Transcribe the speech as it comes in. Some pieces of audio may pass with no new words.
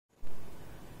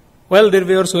Well, dear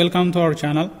viewers, welcome to our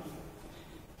channel.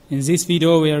 In this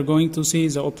video, we are going to see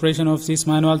the operation of this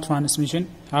manual transmission,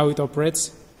 how it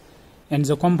operates, and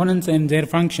the components and their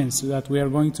functions that we are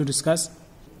going to discuss.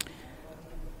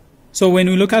 So when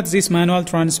we look at this manual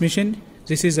transmission,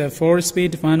 this is a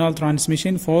 4-speed manual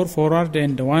transmission, 4 forward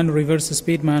and 1 reverse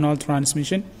speed manual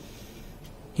transmission.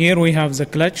 Here we have the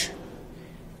clutch.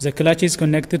 The clutch is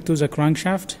connected to the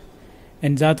crankshaft,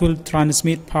 and that will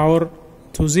transmit power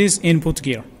to this input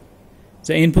gear.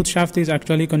 The input shaft is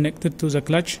actually connected to the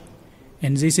clutch,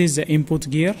 and this is the input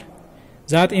gear.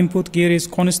 That input gear is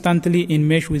constantly in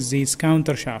mesh with this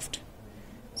counter shaft.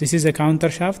 This is a counter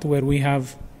shaft where we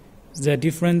have the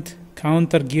different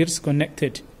counter gears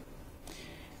connected.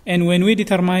 And when we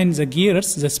determine the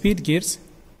gears, the speed gears,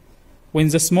 when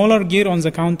the smaller gear on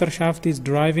the counter shaft is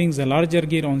driving the larger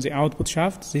gear on the output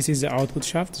shaft, this is the output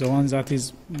shaft, the one that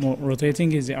is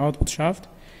rotating is the output shaft.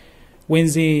 When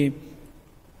the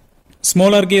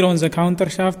smaller gear on the counter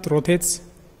shaft rotates,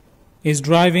 is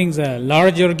driving the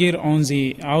larger gear on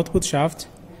the output shaft,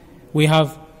 we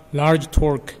have large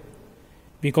torque,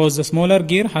 because the smaller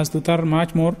gear has to turn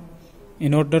much more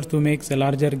in order to make the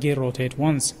larger gear rotate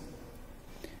once.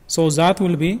 So that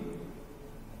will be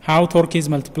how torque is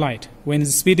multiplied. When the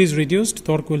speed is reduced,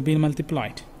 torque will be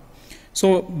multiplied.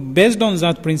 So based on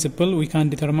that principle, we can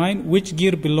determine which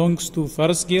gear belongs to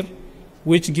first gear,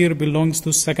 which gear belongs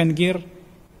to second gear,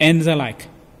 and the like.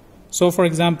 So for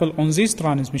example, on this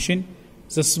transmission,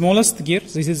 the smallest gear,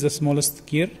 this is the smallest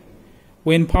gear,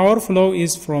 when power flow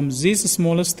is from this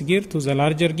smallest gear to the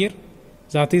larger gear,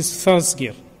 that is first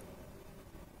gear.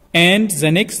 And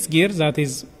the next gear that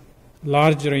is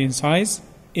larger in size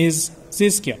is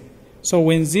this gear. So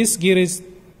when this gear is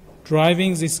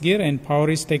driving this gear and power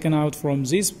is taken out from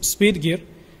this speed gear,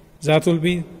 that will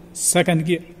be second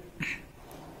gear.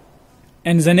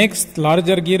 And the next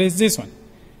larger gear is this one.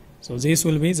 So this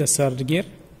will be the third gear.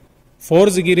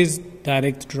 Fourth gear is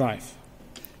direct drive.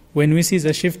 When we see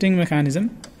the shifting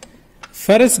mechanism,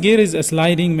 first gear is a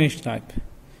sliding mesh type.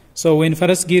 So when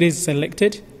first gear is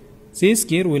selected, this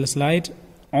gear will slide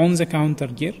on the counter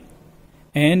gear.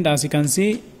 And as you can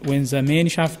see, when the main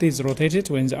shaft is rotated,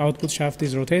 when the output shaft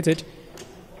is rotated,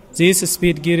 this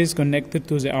speed gear is connected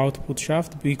to the output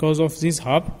shaft because of this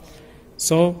hub.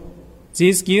 So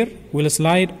this gear will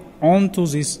slide onto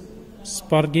this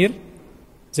spur gear,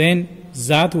 then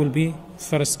that will be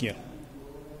first gear.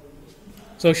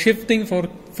 So shifting for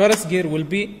first gear will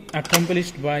be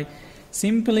accomplished by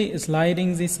simply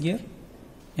sliding this gear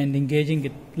and engaging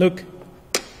it. Look,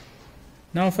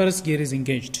 now first gear is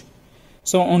engaged.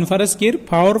 So on first gear,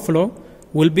 power flow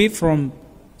will be from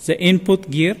the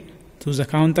input gear to the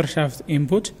counter shaft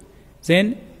input.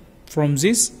 Then from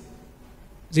this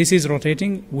is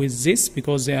rotating with this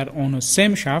because they are on the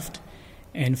same shaft.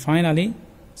 And finally,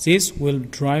 this will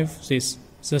drive this.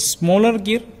 The smaller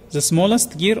gear, the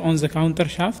smallest gear on the counter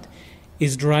shaft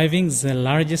is driving the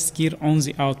largest gear on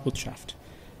the output shaft.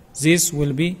 This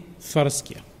will be first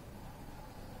gear.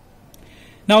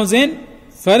 Now then,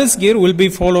 first gear will be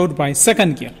followed by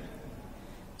second gear.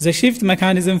 The shift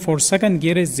mechanism for second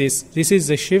gear is this. This is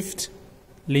the shift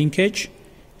linkage.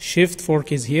 Shift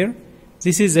fork is here.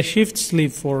 This is the shift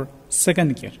sleeve for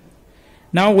second gear.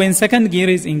 Now when second gear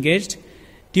is engaged,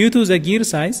 due to the gear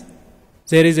size,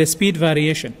 there is a speed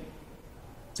variation.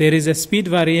 There is a speed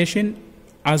variation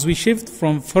as we shift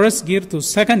from first gear to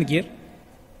second gear.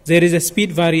 There is a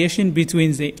speed variation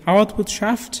between the output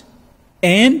shaft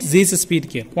and this speed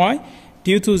gear. Why?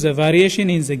 Due to the variation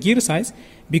in the gear size,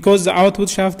 because the output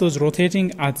shaft was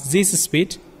rotating at this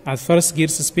speed, at first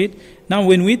gear's speed. Now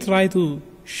when we try to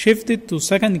shift it to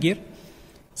second gear,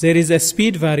 there is a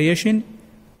speed variation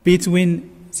between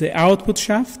the output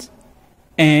shaft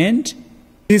and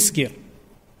this gear.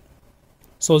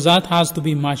 So that has to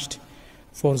be matched.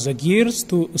 For the gears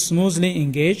to smoothly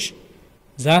engage,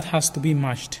 that has to be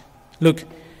matched. Look,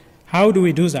 how do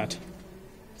we do that?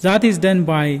 That is done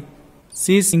by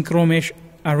this synchromesh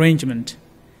arrangement.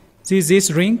 See this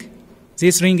ring?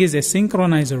 This ring is a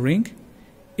synchronizer ring.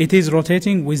 It is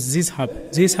rotating with this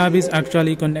hub. This hub is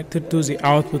actually connected to the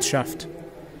output shaft.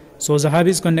 So the hub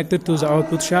is connected to the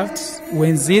output shaft.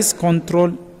 When this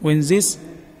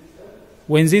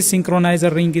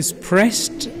synchronizer ring is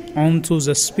pressed onto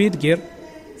the speed gear,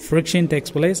 friction takes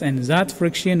place, and that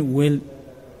friction will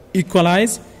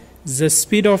equalize the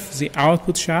speed of the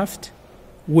output shaft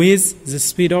with the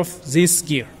speed of this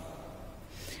gear.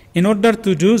 In order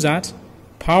to do that,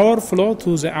 power flow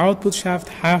to the output shaft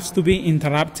has to be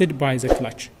interrupted by the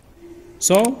clutch.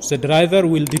 So the driver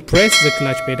will depress the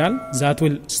clutch pedal. That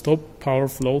will stop power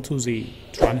flow to the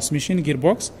transmission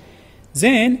gearbox.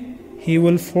 Then he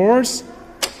will force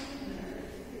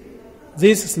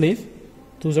this sleeve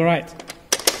to the right.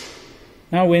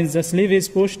 Now when the sleeve is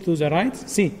pushed to the right,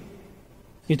 see,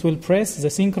 it will press the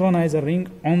synchronizer ring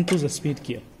onto the speed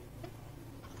gear.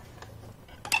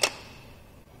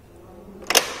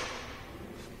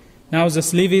 Now the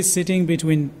sleeve is sitting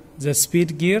between the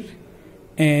speed gear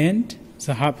and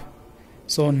the hub.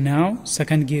 So now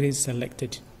second gear is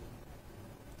selected.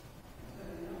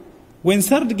 When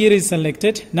third gear is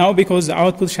selected, now because the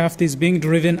output shaft is being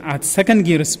driven at second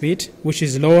gear speed, which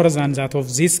is lower than that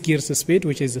of this gear's speed,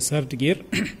 which is the third gear,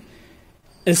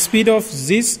 the speed of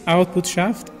this output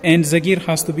shaft and the gear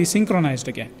has to be synchronized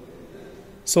again.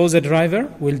 So the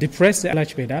driver will depress the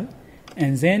clutch pedal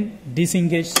and then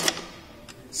disengage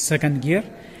second gear,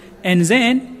 and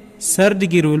then third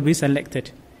gear will be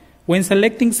selected. When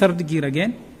selecting third gear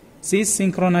again, this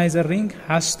synchronizer ring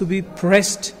has to be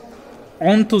pressed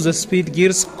onto the speed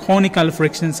gear's conical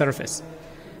friction surface.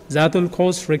 That will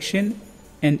cause friction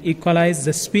and equalize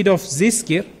the speed of this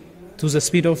gear to the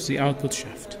speed of the output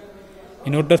shaft.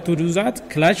 In order to do that,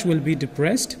 clutch will be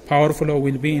depressed, power flow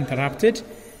will be interrupted,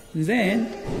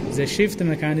 then the shift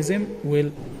mechanism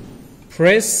will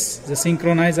press the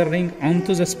synchronizer ring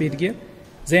onto the speed gear.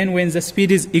 Then when the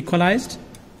speed is equalized,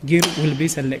 gear will be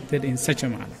selected in such a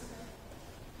manner.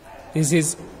 This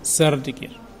is third gear.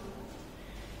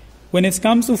 When it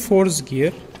comes to fourth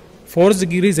gear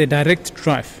is a direct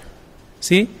drive.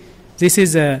 See, this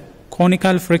is a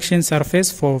conical friction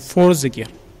surface for fourth gear.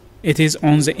 It is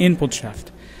on the input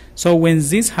shaft. So when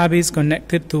this hub is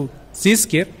connected to this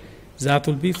gear, that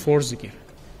will be fourth gear.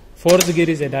 Fourth gear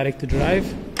is a direct drive.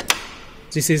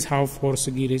 This is how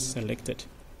fourth gear is selected.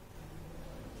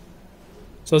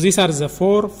 So these are the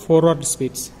 4 forward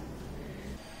speeds.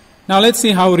 Now let's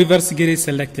see how reverse gear is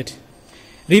selected.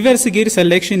 Reverse gear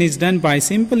selection is done by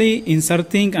simply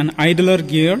inserting an idler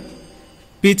gear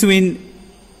between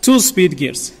 2 speed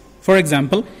gears. For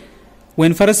example,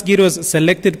 when first gear was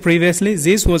selected previously,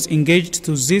 this was engaged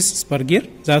to this spur gear.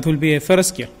 That will be a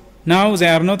first gear. Now they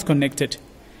are not connected.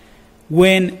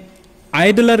 When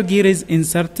idler gear is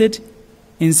inserted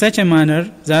in such a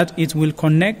manner that it will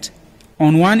connect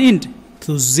on one end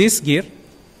to this gear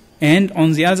and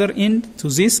on the other end to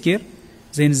this gear,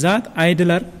 then that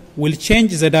idler will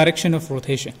change the direction of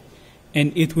rotation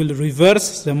and it will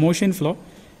reverse the motion flow,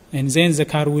 and then the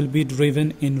car will be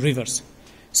driven in reverse.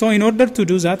 So in order to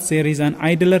do that, there is an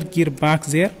idler gear back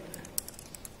there.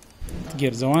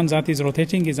 The one that is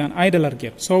rotating is an idler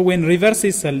gear. So when reverse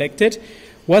is selected,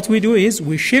 what we do is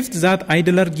we shift that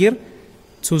idler gear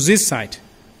to this side.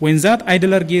 When that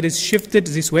idler gear is shifted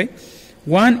this way,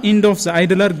 one end of the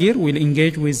idler gear will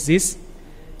engage with this,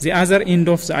 the other end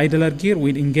of the idler gear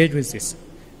will engage with this.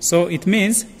 So it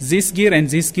means this gear and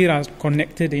this gear are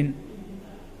connected in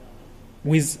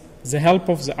with the help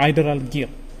of the idler gear.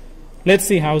 Let's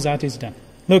see how that is done.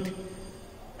 Look.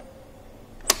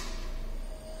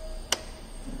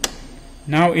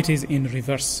 Now it is in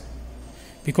reverse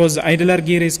because the idler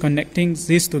gear is connecting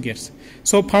these 2 gears.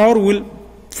 So power will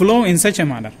flow in such a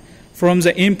manner from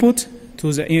the input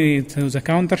to the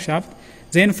counter shaft,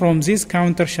 then from this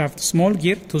counter shaft small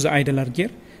gear to the idler gear,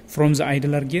 from the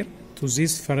idler gear to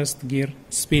this first gear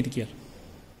speed gear.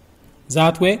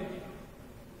 That way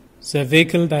the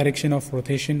vehicle direction of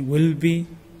rotation will be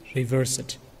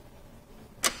reversed.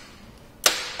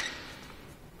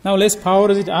 Now let's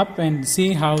power it up and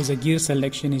see how the gear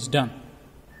selection is done.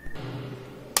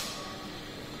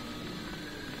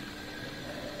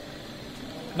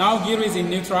 Now gear is in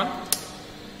neutral.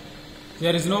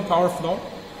 There is no power flow.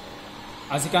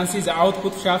 As you can see, the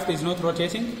output shaft is not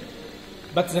rotating,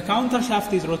 but the counter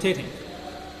shaft is rotating.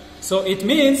 So it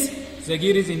means the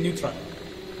gear is in neutral.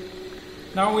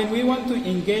 Now when we want to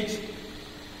engage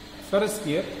first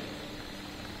gear,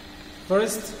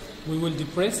 first we will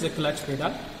depress the clutch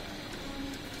pedal.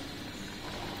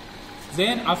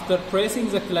 Then after pressing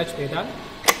the clutch pedal,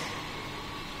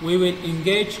 we will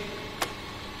engage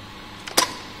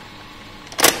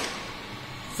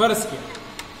first gear.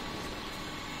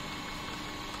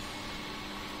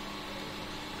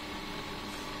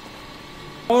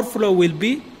 Power flow will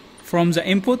be from the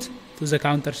input to the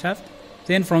counter shaft,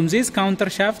 then from this counter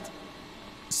shaft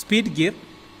speed gear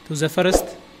to the first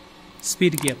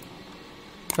speed gear.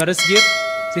 First gear,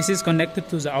 this is connected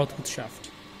to the output shaft.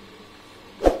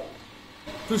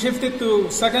 To shift it to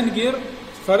second gear,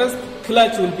 first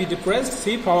clutch will be depressed.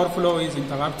 See, power flow is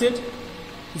interrupted.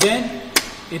 Then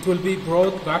it will be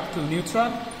brought back to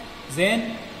neutral.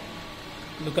 Then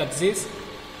look at this,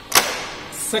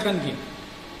 second gear.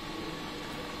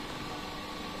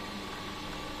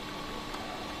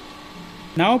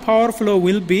 Now power flow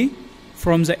will be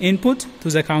from the input to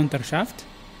the counter shaft,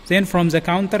 Then from the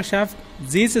counter shaft,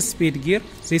 this speed gear,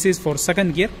 this is for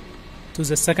second gear, to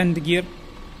the second gear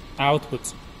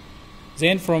output.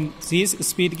 Then from this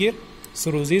speed gear,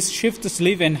 through this shift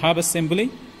sleeve and hub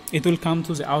assembly, it will come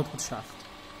to the output shaft.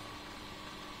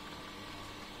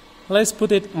 Let's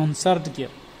put it on third gear.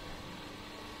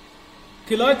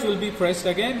 Clutch will be pressed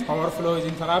again, power flow is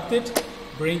interrupted,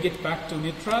 bring it back to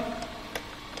neutral.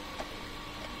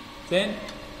 Then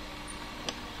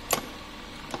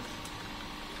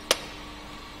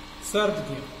third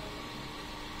gear.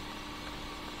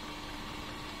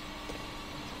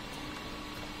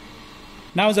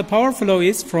 Now the power flow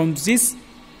is from this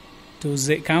to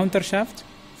the counter shaft,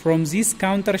 from this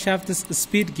counter shaft's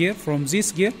speed gear, from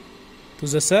this gear to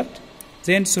the third,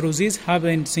 then through this hub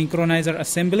and synchronizer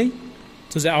assembly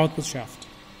to the output shaft.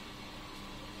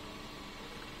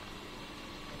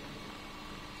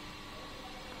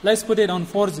 Let's put it on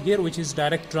fourth gear, which is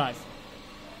direct drive.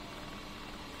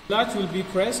 Clutch will be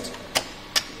pressed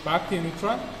back to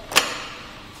neutral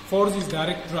for this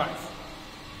direct drive.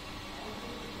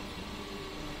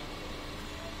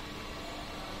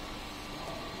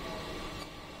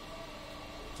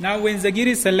 Now when the gear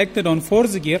is selected on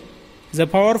fourth gear, the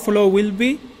power flow will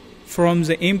be from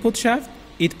the input shaft.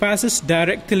 It passes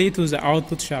directly to the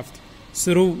output shaft.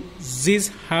 Through this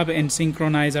hub and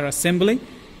synchronizer assembly,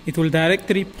 it will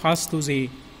directly pass to the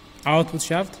output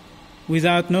shaft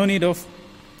without no need of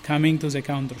coming to the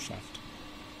counter shaft.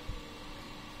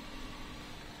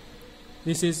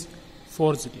 This is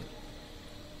fourth gear.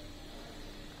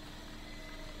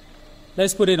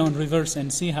 Let's put it on reverse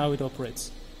and see how it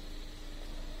operates.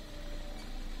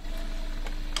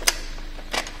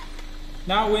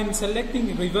 Now when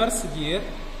selecting reverse gear,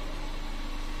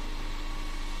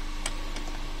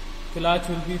 clutch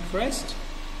will be pressed.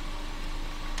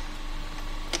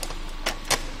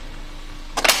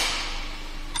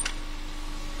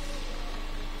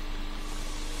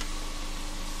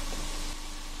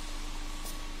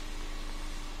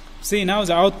 See, now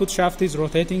the output shaft is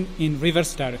rotating in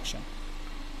reverse direction.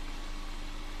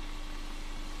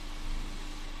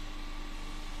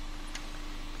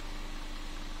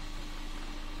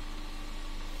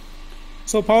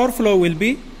 So power flow will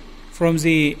be from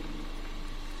the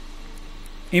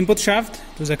input shaft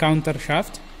to the counter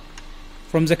shaft,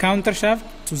 from the counter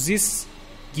shaft to this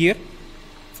gear,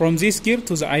 from this gear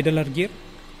to the idler gear,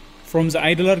 from the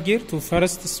idler gear to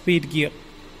first speed gear,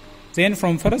 then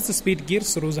from first speed gear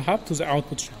through the hub to the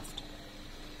output shaft.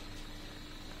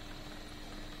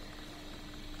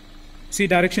 See,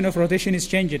 direction of rotation is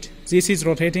changed. This is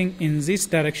rotating in this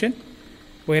direction,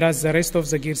 whereas the rest of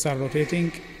the gears are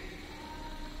rotating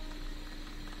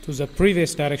to the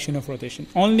previous direction of rotation.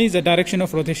 Only the direction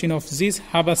of rotation of this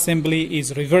hub assembly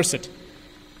is reversed.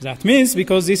 That means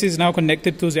because this is now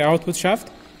connected to the output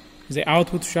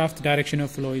shaft direction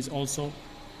of flow is also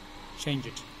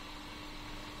changed.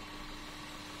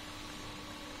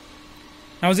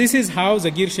 Now this is how the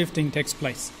gear shifting takes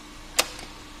place.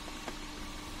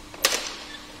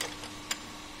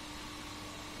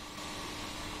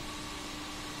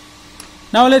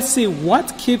 Now let's see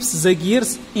what keeps the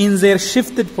gears in their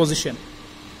shifted position.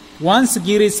 Once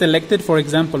gear is selected, for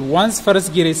example, once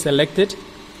first gear is selected,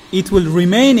 it will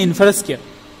remain in first gear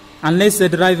unless the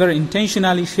driver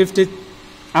intentionally shifted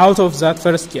out of that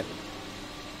first gear.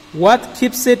 What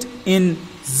keeps it in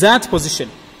that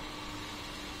position?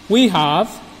 We have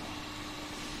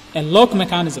a lock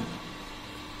mechanism.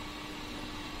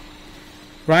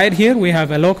 Right here we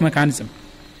have a lock mechanism.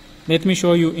 Let me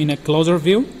show you in a closer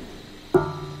view.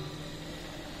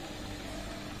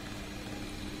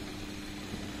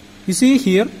 You see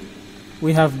here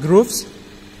we have grooves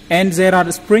and there are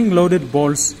spring-loaded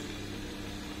balls.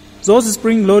 Those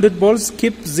spring-loaded balls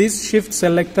keep this shift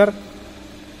selector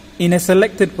in a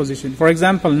selected position. For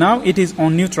example, now it is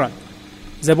on neutral.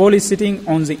 The ball is sitting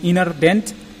on the inner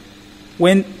dent.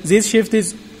 When this shift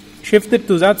is shifted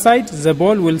to that side, the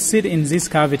ball will sit in this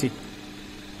cavity.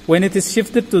 When it is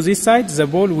shifted to this side, the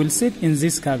ball will sit in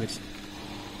this cavity.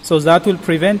 So that will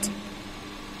prevent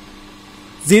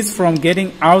this from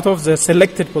getting out of the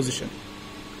selected position.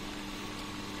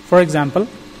 For example,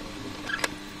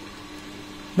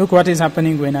 look what is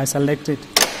happening when I select it.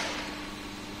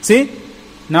 See,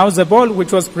 now the ball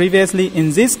which was previously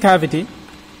in this cavity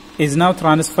is now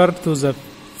transferred to the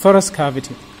first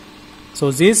cavity.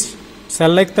 So this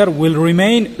selector will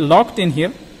remain locked in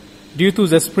here due to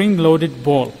the spring-loaded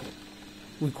ball.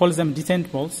 We call them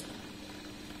detent balls.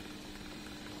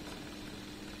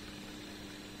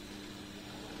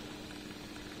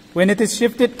 When it is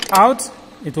shifted out,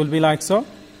 it will be like so.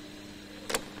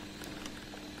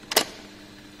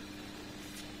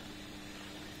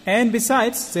 And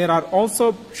besides, there are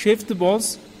also shift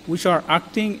balls which are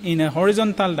acting in a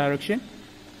horizontal direction,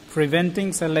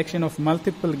 preventing selection of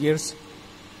multiple gears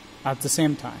at the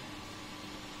same time.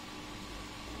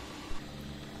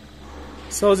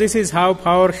 So this is how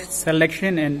power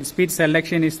selection and speed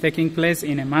selection is taking place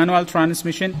in a manual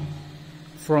transmission.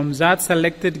 From that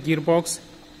selected gearbox,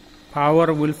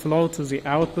 power will flow to the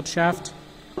output shaft.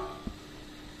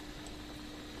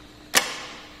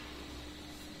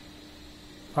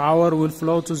 Power will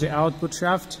flow to the output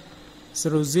shaft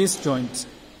through this joint.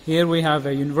 Here we have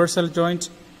a universal joint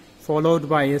followed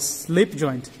by a slip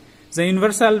joint. The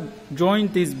universal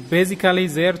joint is basically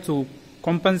there to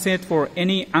compensate for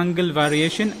any angle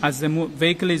variation as the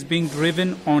vehicle is being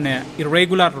driven on an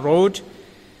irregular road.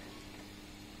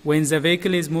 When the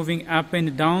vehicle is moving up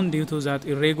and down due to that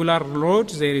irregular road,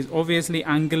 there is obviously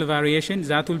angle variation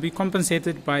that will be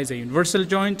compensated by the universal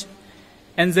joint.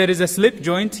 And there is a slip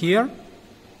joint here,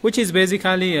 which is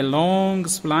basically a long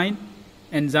spline,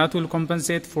 and that will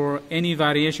compensate for any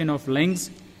variation of length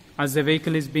as the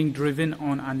vehicle is being driven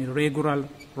on an irregular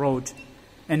road.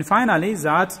 And finally,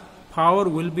 that power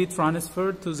will be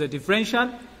transferred to the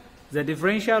differential. The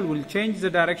differential will change the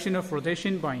direction of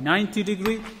rotation by 90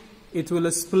 degrees. It will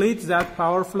split that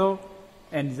power flow,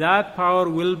 and that power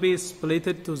will be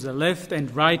splitted to the left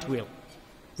and right wheel.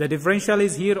 The differential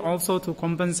is here also to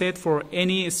compensate for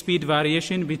any speed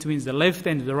variation between the left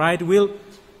and the right wheel.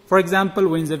 For example,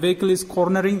 when the vehicle is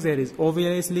cornering, there is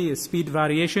obviously a speed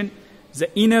variation.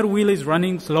 The inner wheel is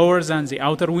running slower than the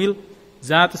outer wheel.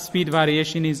 That speed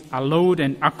variation is allowed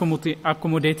and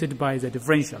accommodated by the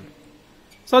differential.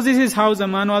 So this is how the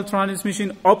manual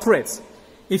transmission operates.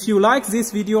 If you like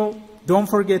this video, don't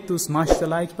forget to smash the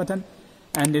like button.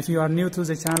 And if you are new to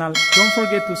the channel, don't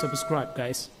forget to subscribe,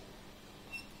 guys.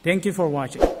 Thank you for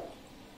watching.